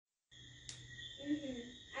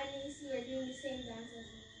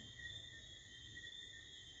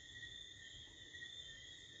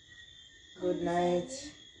Good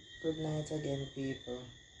night. Good night again, people.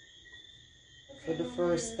 For the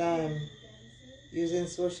first time using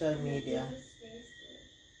social media,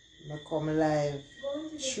 I come live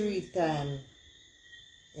 3 times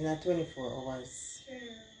in a 24 hours.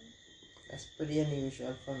 That's pretty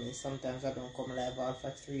unusual for me. Sometimes I don't come live out for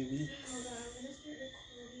 3 weeks.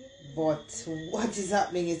 But what is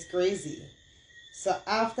happening is crazy. So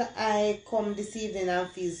after I come this evening and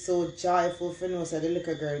feel so joyful for know so the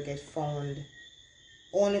little girl get found.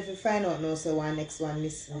 Only if you find out now so one next one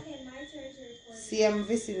missing. Okay, my turn to record. Same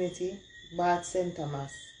vicinity, Bath St.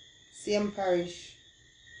 Thomas. Same parish.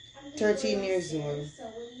 13 years old. So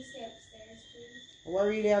will you stay upstairs, please? What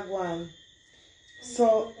really are going?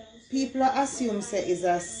 So people assume say is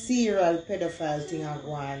a serial pedophile thing are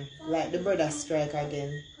going. Like the brother strike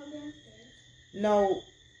again. Come downstairs. Now,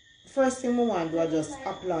 first thing we want to do is just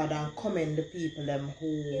applaud and commend the people them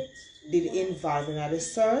who did involve in the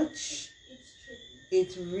search.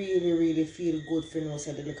 It really feel good for know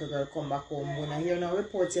that the little girl come back home. When I hear no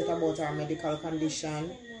reports yet about her medical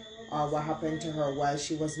condition or what happened to her while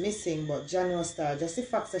she was missing, but John was there. Just the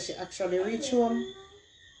fact that she actually reached home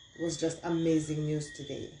was just amazing news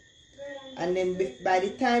today. And then by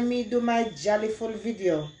the time me do my jolly full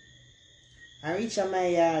video, I reach my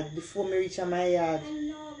yard. Before me reach my yard,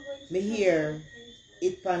 me hear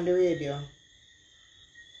it on the radio.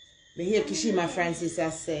 Me hear Kishima Francis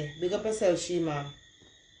say, big up yourself, Shima.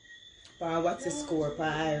 What's the score,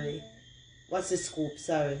 irie? What's the scoop,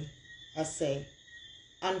 sorry? I say,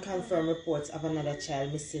 unconfirmed reports of another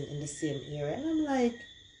child missing in the same area. And I'm like,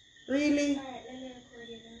 really?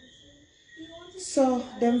 So,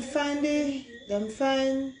 them find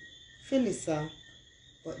Felisa,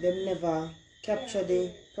 but them never capture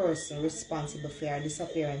the person responsible for her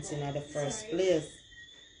disappearance in the first place.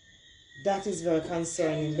 That is very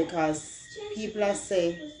concerning because people are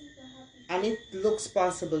saying, and it looks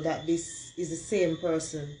possible that this is the same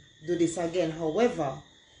person do this again. However,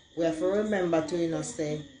 we have to remember to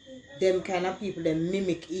say them kind of people they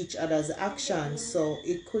mimic each other's actions, so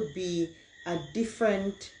it could be a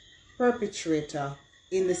different perpetrator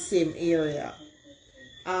in the same area.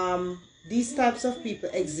 These types of people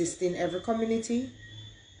exist in every community,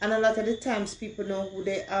 and a lot of the times people know who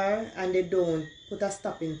they are and they don't put a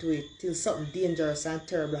stop into it till something dangerous and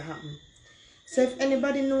terrible happen. So if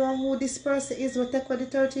anybody know who this person is, we'll take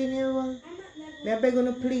with the 13-year-old. May I beg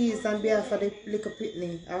you please, on behalf of the little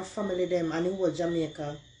pitney, our family them and the whole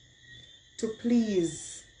Jamaica, to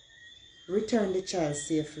please return the child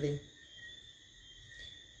safely.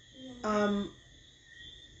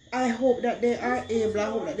 I hope that they are able, I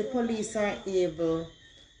hope that the police are able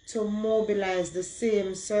to mobilize the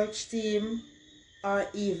same search team or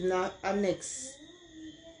even a next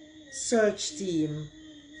search team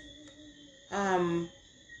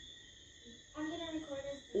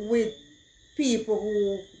with people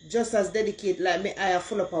who just as dedicated, like me, I are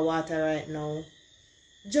full up of water right now,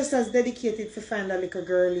 just as dedicated to find a little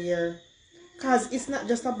girl here. Because it's not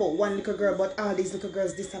just about one little girl, but all these little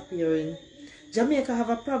girls disappearing. Jamaica have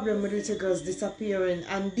a problem with little girls disappearing,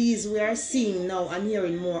 and these we are seeing now and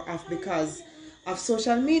hearing more of because of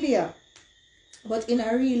social media. But in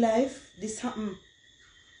a real life, this happen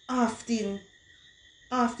often.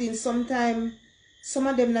 Sometimes some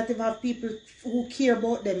of them not even have people who care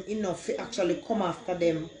about them enough to actually come after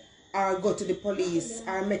them or go to the police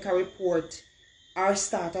or make a report or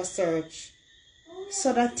start a search.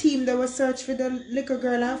 So that team that will search for the little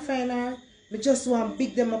girl and find her, me just want to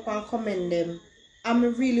big them up and commend them. And I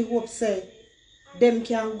really hope say them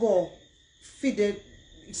can go for the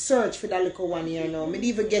search for that little one here now. Me didn't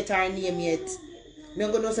even get her name yet. Me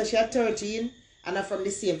going to know say she at 13 and I'm from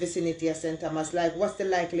the same vicinity as St. Thomas. Like, what's the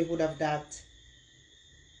likelihood of that?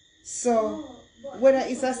 So, whether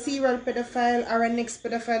it's a serial pedophile or a next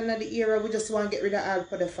pedophile in the era, we just want to get rid of all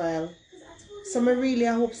pedophile. So, I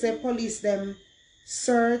hope say police them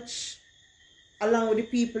search along with the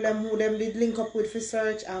people them who them did link up with for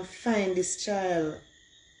search and find this child.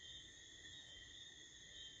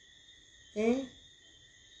 Eh?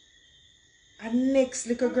 And next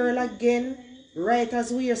little girl again, right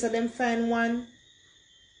as we are, so them find one.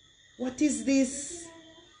 What is this?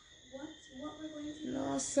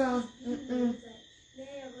 No, sir.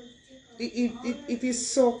 It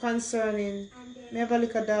is so concerning. Me have a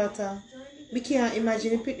little daughter. We can't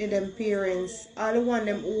imagine picking them parents. All the one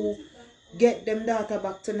them who get them daughter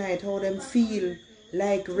back tonight, how them feel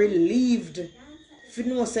like relieved. If you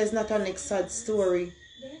know says not a next sad story.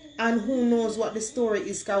 And who knows what the story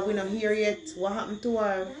is because we don't hear yet what happened to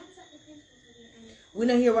her. We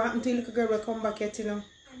don't hear what happened to the little girl will come back yet, you know.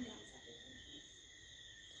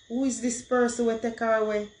 Who is this person who take her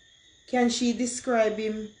away? Can she describe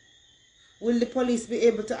him? Will the police be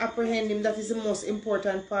able to apprehend him? That is the most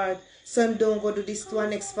important part. So him don't go do this to our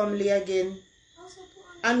next family again.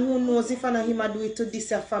 And who knows if I know him I do it to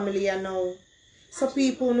this family now. So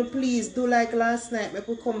people, no, please do like last night. Make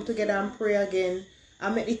we come together and pray again.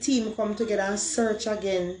 And make the team come together and search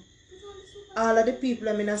again. All of the people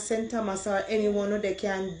in St. Thomas or anyone who they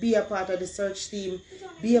can be a part of the search team.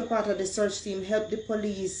 Be a part of the search team. Help the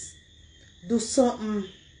police. Do something.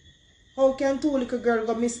 How can two little girls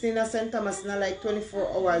go missing in St. Thomas in like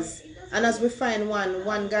 24 hours? And as we find one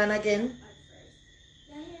gone again?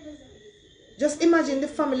 Just imagine the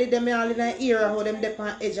family them all in an era how them dey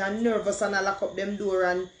on edge and nervous and I lock up them door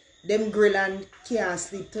and them grill and can't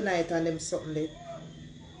sleep tonight and them something late.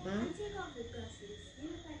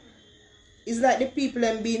 It's like the people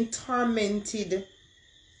them being tormented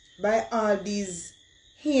by all these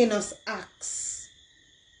heinous acts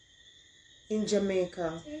in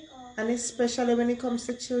Jamaica. And especially when it comes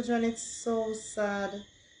to children, it's so sad.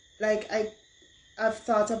 Like I've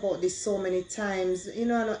thought about this so many times. You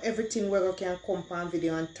know, I know everything we can come on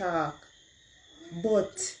video and talk.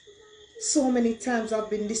 But so many times I've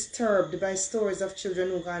been disturbed by stories of children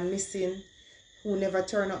who gone missing, who never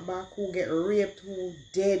turn up back, who get raped, who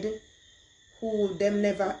dead, who them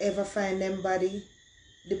never ever find them body.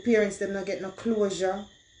 The parents them not get no closure.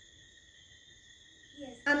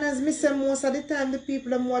 And as me say, most of the time the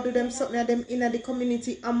people them want do them something them in the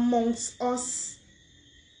community amongst us.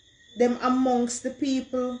 Them amongst the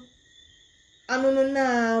people. And no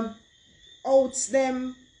nah outs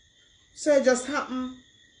them. So it just happen.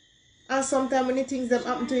 And sometimes when the things them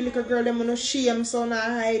happen to a little girl, them no shame, so nah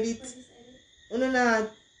hide it. Nah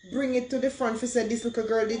bring it to the front for say this little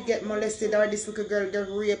girl did get molested or this little girl get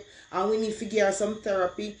raped and we need to give her some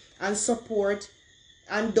therapy and support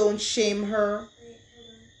and don't shame her.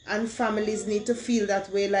 And families need to feel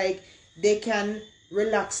that way, like they can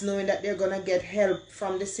relax knowing that they're gonna get help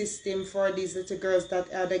from the system for these little girls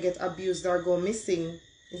that either get abused or go missing.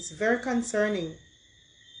 It's very concerning.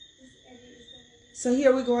 So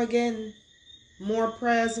here we go again. More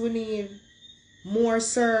prayers we need, more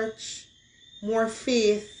search, more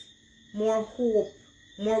faith, more hope,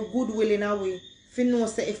 more goodwill in our way. If you know,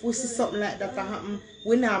 say if we see something like that happen,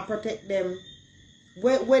 we now protect them.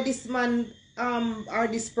 Where this man or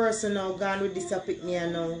this person now gone with this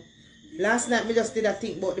picnic now. Last night me just did a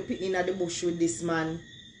think about the picnic in the bush with this man.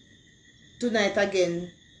 Tonight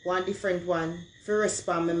again, one different one. For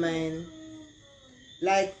respond my mind.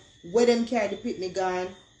 Like where them carry the picnic gone,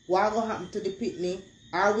 what gonna happen to the picnic?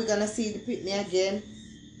 Are we gonna see the picnic again?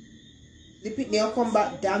 The picnic will come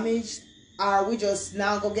back damaged? Are we just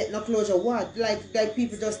now go get no closure? What? Like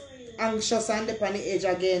people just anxious and up on the edge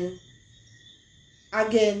again.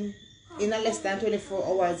 Again. In a less than 24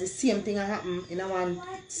 hours, the same thing happen in one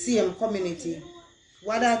same community.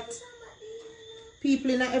 What that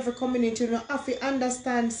people in every community have to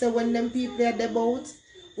understand, so when them people are about,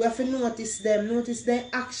 we have to notice their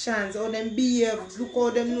actions, how them behave, look how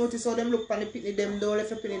them notice, how them look on the picnic, them don't let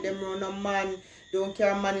the picnic them run a man, don't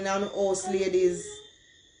carry a man in our house, ladies.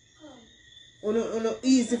 No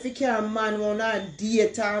easy if you carry a man, we not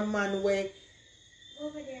date a man where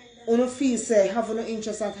you feel say have no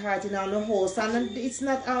interest at heart in our house, and it's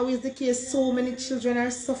not always the case. So many children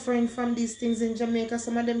are suffering from these things in Jamaica.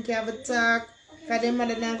 Some of them can have a talk because their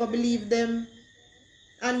mother not gonna believe them.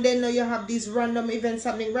 And then now you have these random events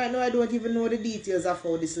happening. Right now I don't even know the details of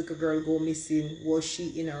how this little girl go missing. Was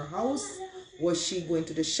she in her house? Was she going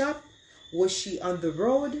to the shop? Was she on the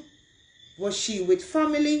road? Was she with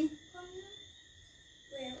family?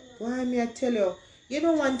 Why me I tell you? You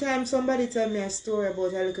know, one time somebody told me a story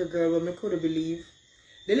about a little girl but I couldn't believe.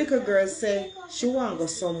 The little girl said she want to go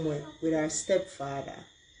somewhere with her stepfather.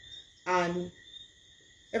 And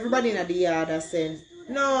everybody in the yard said,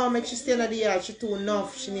 no, make she stay in the yard. She too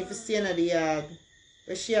enough. She need to stay in the yard.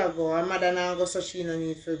 Where she go? Her mother now go, so she no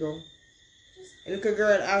need to go. The little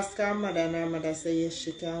girl asked her mother and her mother said, yes,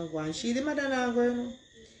 she can go. And she, the mother now go, you know.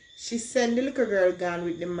 She sent the little girl gone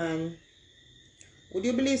with the man. Would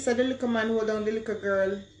you believe that the little man hold on the little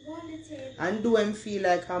girl and do him feel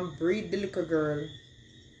like I'm breed the little girl?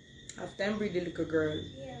 After him breed the little girl,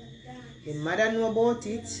 the mother know about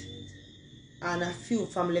it and a few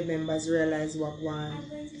family members realize what going.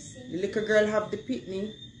 The little girl have the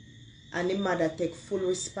picnic and the mother take full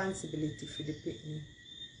responsibility for the picnic.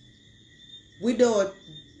 Without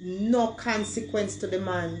no consequence to the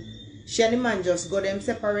man. She and the man just go them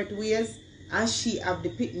separate ways and she have the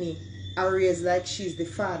picnic. And raised like she's the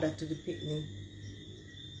father to the picnic.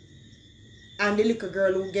 And the little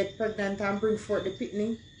girl who get pregnant and bring forth the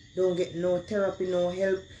pitney don't get no therapy, no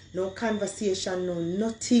help, no conversation, no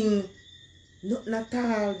nothing. Nothing at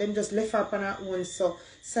all. Them just left her up on her own. So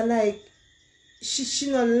like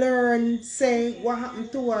she no learn say what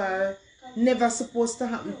happened to her, never supposed to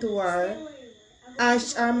happen to her. And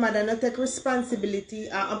her mother not take responsibility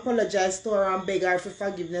and apologize to her and beg her for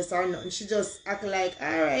forgiveness or nothing. She just act like,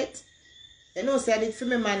 alright. You know, say I did for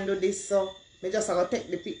my man do this, so I just gotta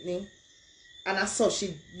take the pitney. And I saw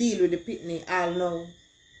she deal with the pitney all now.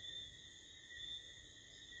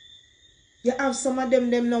 You have some of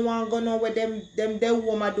them no want go know where them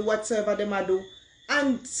woman do whatsoever them a do.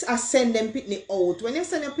 And I send them pitney out. When you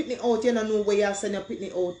send your pitney out, you don't know where you send your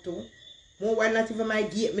pitney out to. More while not even my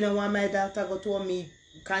gate, me no want my daughter go to me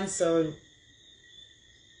concern.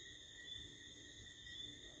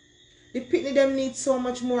 The pitney them need so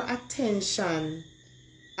much more attention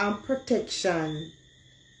and protection.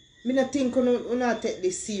 Me not think you not take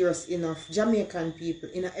this serious enough. Jamaican people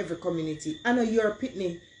in every community. I know your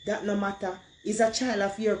pitney, that no matter, is a child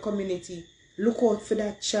of your community. Look out for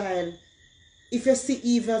that child. If you see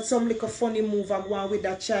even some little funny move and go on with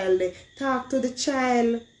that child, talk to the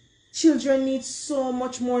child. Children need so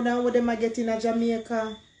much more than what they are getting in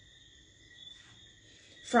Jamaica.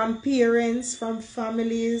 From parents, from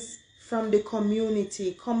families, from the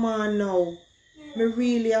community. Come on now. Me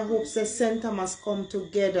really I hope the St. Thomas come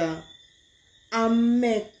together and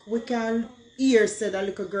we can hear say that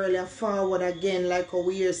little girl forward again like how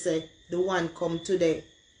we hear say the one come today.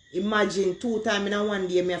 Imagine 2 times in a one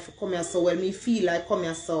day me have to come here so well me feel like come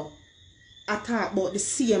here so I talk about the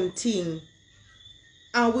same thing.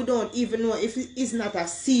 And we don't even know if it's not a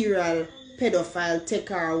serial pedophile take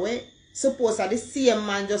her away. Suppose that the same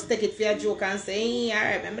man just take it for a joke and say, hey,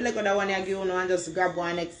 alright, let me look at that one you give you and just grab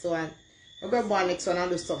one next one. I grab one next one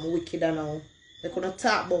and do something wicked now. They couldn't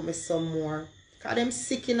talk about me some more. Because them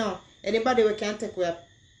sick, you know. Anybody we can take away a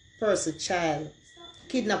person child,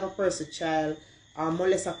 kidnap a person child, or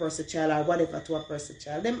molest a person child, or whatever to a person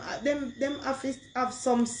child. Them have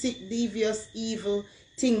some sick, devious, evil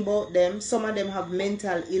thing about them. Some of them have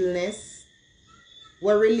mental illness.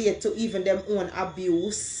 Will relate to even them own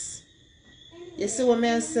abuse. You see what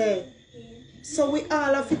I say? So we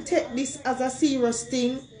all have to take this as a serious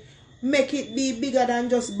thing. Make it be bigger than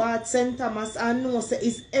just bad St. Thomas and know say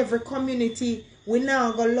it's every community. We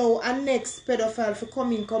now go allow a next pedophile to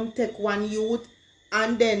come take one youth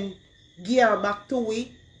and then gear back to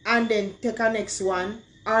we and then take a next one.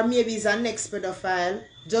 Or maybe it's a next pedophile.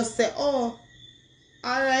 Just say, oh,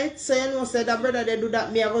 alright, so you know say that brother they do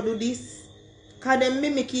that, me I go do this. Because they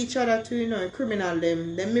mimic each other too, you know, criminal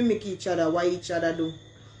them. They mimic each other, what each other do.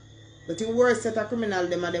 But the worst set of criminal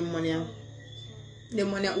them are them money. The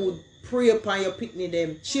money would prey upon your pitney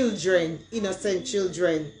them. Children, innocent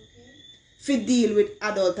children. If you deal with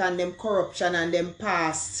adult and them corruption and them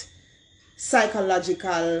past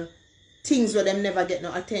psychological things where them never get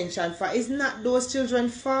no attention for. It's not those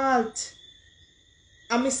children's fault.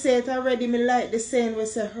 And me say it already, me like the saying we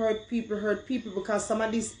say hurt people because some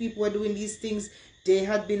of these people were doing these things, they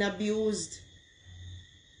had been abused.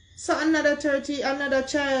 So another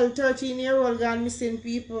child, 13-year-old gone missing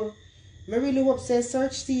people. Me really hope say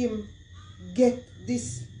search team get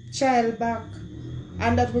this child back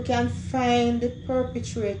and that we can find the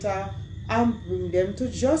perpetrator and bring them to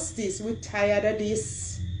justice. We're tired of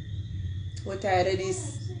this. We're tired of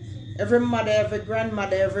this. Every mother, every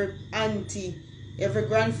grandmother, every auntie, every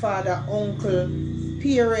grandfather, uncle,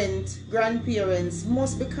 parent, grandparents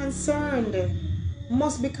must be concerned.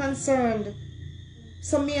 Must be concerned.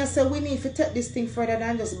 So me I say we need to take this thing further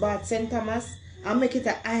than just bad St. Thomas and make it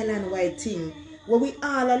an island-wide thing. Where we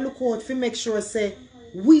all look out to make sure say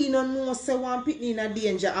we don't know say one pitney in a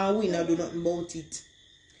danger and we not do nothing about it.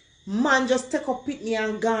 Man just take up pitney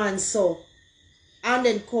and gone so. And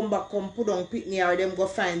then come back, come put on pitney or them go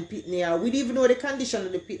find pitney or we don't even know the condition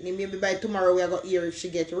of the pitney. Maybe by tomorrow we are going to hear if she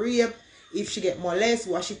get raped, if she get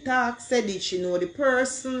molested, what she talk, said did she know the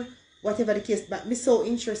person, whatever the case. But me so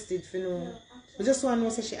interested to know. We just want to know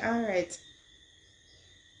say she alright.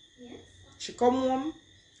 She come home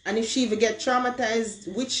and if she even get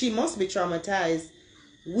traumatized, which she must be traumatized,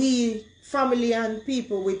 we family and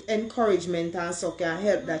people with encouragement and so can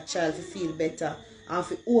help that child to feel better and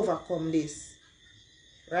to overcome this.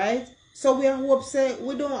 Right? So we hope say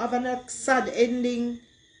we don't have a sad ending,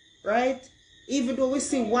 right? Even though we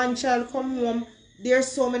see one child come home, there's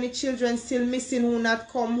so many children still missing who not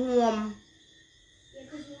come home. Yeah,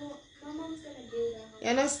 because my mom's gonna do that. You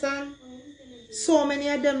understand? So many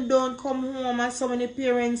of them don't come home and so many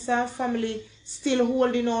parents and family still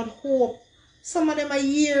holding out hope Some of them are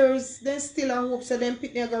years. Then still I hope so them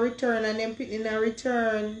pitney go return and them pitney not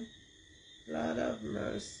return. Lord have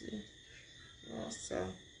mercy. Oh, sir.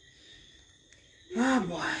 Ah,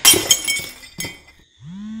 boy.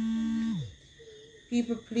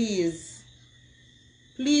 People, please.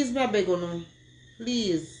 Please, my beg you,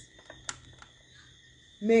 please.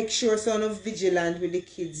 Make sure son of vigilant with the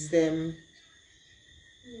kids them.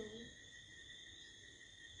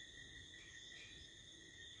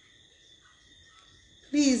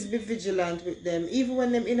 Please be vigilant with them. Even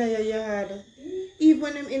when them in your yard. Even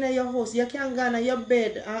when them in your house. You can't go on your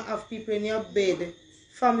bed and have people in your bed.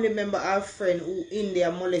 Family member or friend who in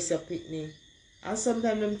there molest your pitney. And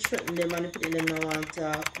sometimes them threaten them and the pitney them don't want to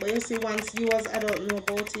talk. But you see, once you as adult know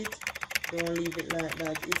about it, don't leave it like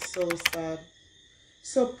that. It's so sad.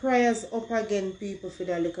 So prayers up again, people, for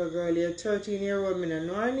that little girl here. 13-year-old, I don't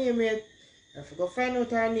know her name yet. If we go find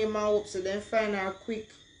out her name, I hope so then find her quick.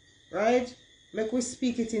 Right? Make we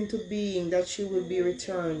speak it into being that she will be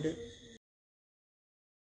returned.